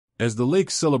As the lake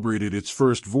celebrated its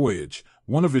first voyage,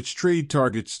 one of its trade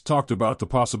targets talked about the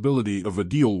possibility of a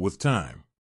deal with time.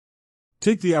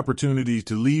 Take the opportunity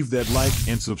to leave that like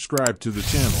and subscribe to the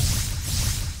channel.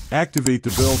 Activate the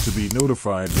bell to be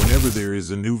notified whenever there is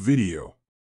a new video.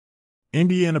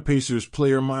 Indiana Pacers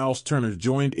player Miles Turner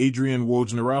joined Adrian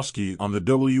Wojnarowski on the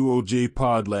WOJ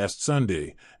pod last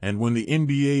Sunday, and when the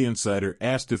NBA insider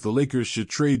asked if the Lakers should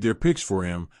trade their picks for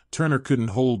him, Turner couldn't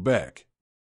hold back.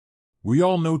 "We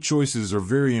all know choices are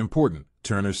very important,"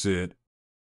 Turner said.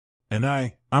 "And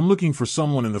I'm looking for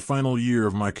someone in the final year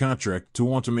of my contract to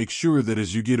want to make sure that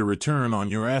as you get a return on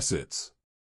your assets.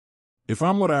 If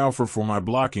I'm what I offer for my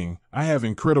blocking, I have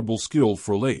incredible skill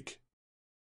for Lake.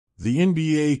 The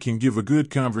NBA can give a good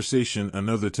conversation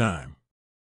another time.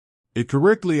 It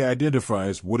correctly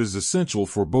identifies what is essential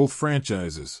for both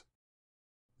franchises.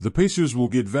 The Pacers will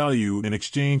get value in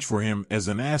exchange for him as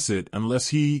an asset unless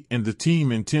he and the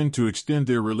team intend to extend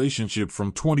their relationship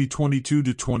from 2022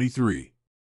 to 23.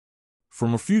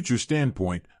 From a future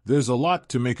standpoint, there's a lot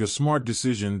to make a smart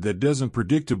decision that doesn't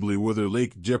predictably whether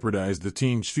Lake jeopardize the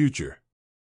team's future.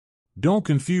 Don't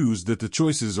confuse that the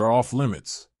choices are off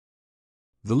limits.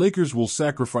 The Lakers will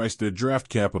sacrifice their draft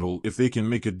capital if they can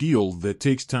make a deal that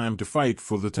takes time to fight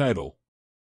for the title.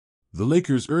 The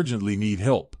Lakers urgently need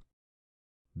help.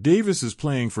 Davis is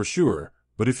playing for sure,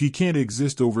 but if he can't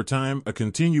exist over time, a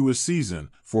continuous season,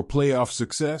 for playoff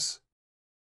success?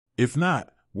 If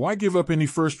not, why give up any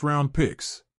first-round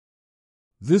picks?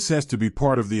 This has to be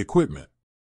part of the equipment.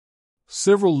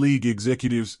 Several league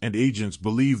executives and agents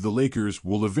believe the Lakers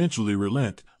will eventually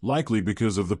relent, likely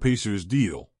because of the Pacers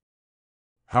deal.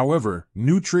 However,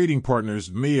 new trading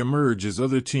partners may emerge as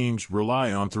other teams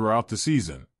rely on throughout the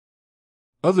season.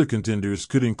 Other contenders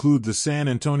could include the San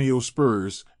Antonio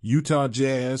Spurs, Utah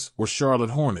Jazz, or Charlotte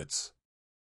Hornets.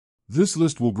 This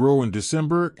list will grow in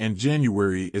December and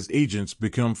January as agents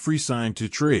become free-signed to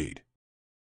trade.